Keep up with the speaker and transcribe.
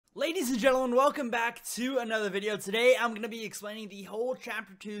Ladies and gentlemen, welcome back to another video. Today, I'm going to be explaining the whole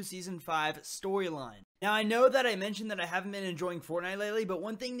Chapter 2 Season 5 storyline. Now, I know that I mentioned that I haven't been enjoying Fortnite lately, but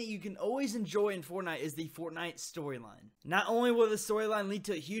one thing that you can always enjoy in Fortnite is the Fortnite storyline. Not only will the storyline lead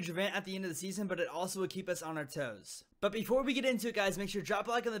to a huge event at the end of the season, but it also will keep us on our toes. But before we get into it, guys, make sure to drop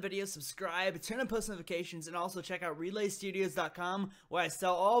a like on the video, subscribe, turn on post notifications, and also check out RelayTS.com, where I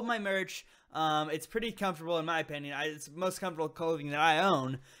sell all of my merch. It's pretty comfortable in my opinion. It's the most comfortable clothing that I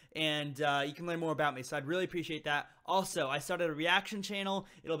own, and you can learn more about me, so I'd really appreciate that. Also, I started a reaction channel.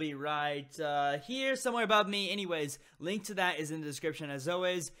 It'll be right here, somewhere above me. Anyways, link to that is in the description as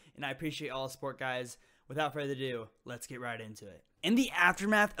always, and I appreciate all the support, guys. Without further ado, let's get right into it. In the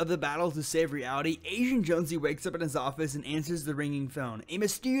aftermath of the battle to save reality, Agent Jonesy wakes up in his office and answers the ringing phone. A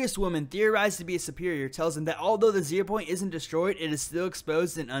mysterious woman, theorized to be a superior, tells him that although the 0 point isn't destroyed, it is still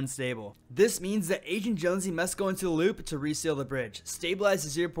exposed and unstable. This means that Agent Jonesy must go into the loop to reseal the bridge, stabilize the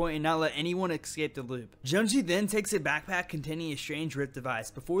 0 point, and not let anyone escape the loop. Jonesy then takes a backpack containing a strange rift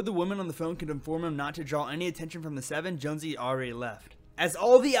device. Before the woman on the phone could inform him not to draw any attention from the 7, Jonesy already left. As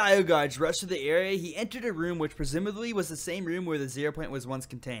all the IO guards rushed to the area, he entered a room which presumably was the same room where the 0 point was once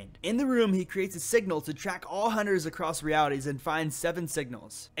contained. In the room, he creates a signal to track all hunters across realities and finds 7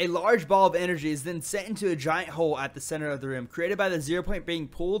 signals. A large ball of energy is then sent into a giant hole at the center of the room, created by the 0 point being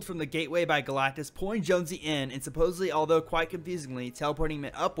pulled from the gateway by Galactus, pulling Jonesy in and supposedly, although quite confusingly, teleporting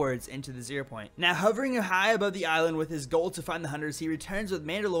him upwards into the 0 point. Now hovering high above the island with his goal to find the hunters, he returns with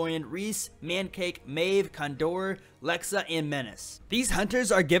Mandalorian, Reese, Mancake, Maeve, Condor, Lexa, and Menace. These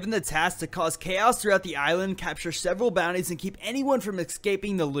hunters are given the task to cause chaos throughout the island, capture several bounties, and keep anyone from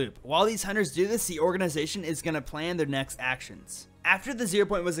escaping the loop. While these hunters do this, the organization is going to plan their next actions. After the 0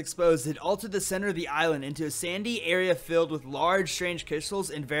 point was exposed, it altered the center of the island into a sandy area filled with large, strange crystals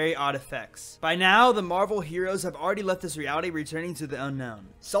and very odd effects. By now, the Marvel heroes have already left this reality, returning to the unknown.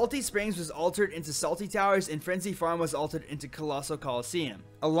 Salty Springs was altered into Salty Towers, and Frenzy Farm was altered into Colossal Coliseum.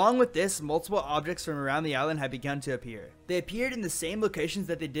 Along with this, multiple objects from around the island have begun to appear. They appeared in the same locations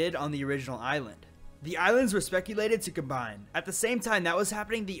that they did on the original island. The islands were speculated to combine. At the same time that was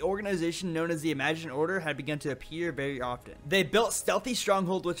happening, the organization known as the Imagined Order had begun to appear very often. They built Stealthy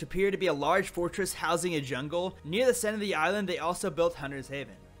Stronghold, which appeared to be a large fortress housing a jungle. Near the center of the island, they also built Hunter's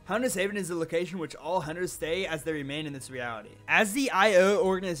Haven. Hunter's Haven is the location which all hunters stay as they remain in this reality. As the IO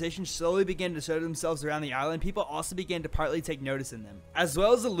organization slowly began to show themselves around the island, people also began to partly take notice in them, as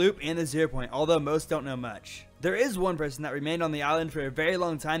well as the loop and the 0 point, although most don't know much. There is one person that remained on the island for a very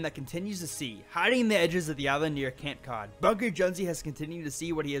long time that continues to see, hiding in the edges of the island near Camp Cod. Bunker Jonesy has continued to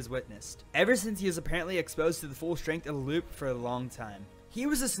see what he has witnessed, ever since he was apparently exposed to the full strength of the loop for a long time. He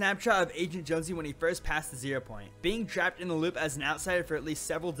was a snapshot of Agent Jonesy when he first passed the 0 point, being trapped in the loop as an outsider for at least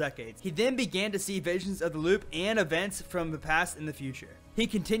several decades. He then began to see visions of the loop and events from the past and the future. He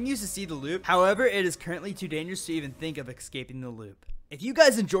continues to see the loop, however, it is currently too dangerous to even think of escaping the loop. If you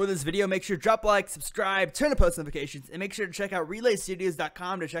guys enjoyed this video, make sure to drop a like, subscribe, turn on post notifications, and make sure to check out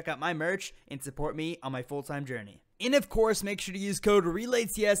RelayStudios.com to check out my merch and support me on my full-time journey. And of course, make sure to use code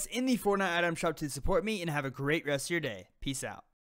RelayTS in the Fortnite item shop to support me, and have a great rest of your day. Peace out.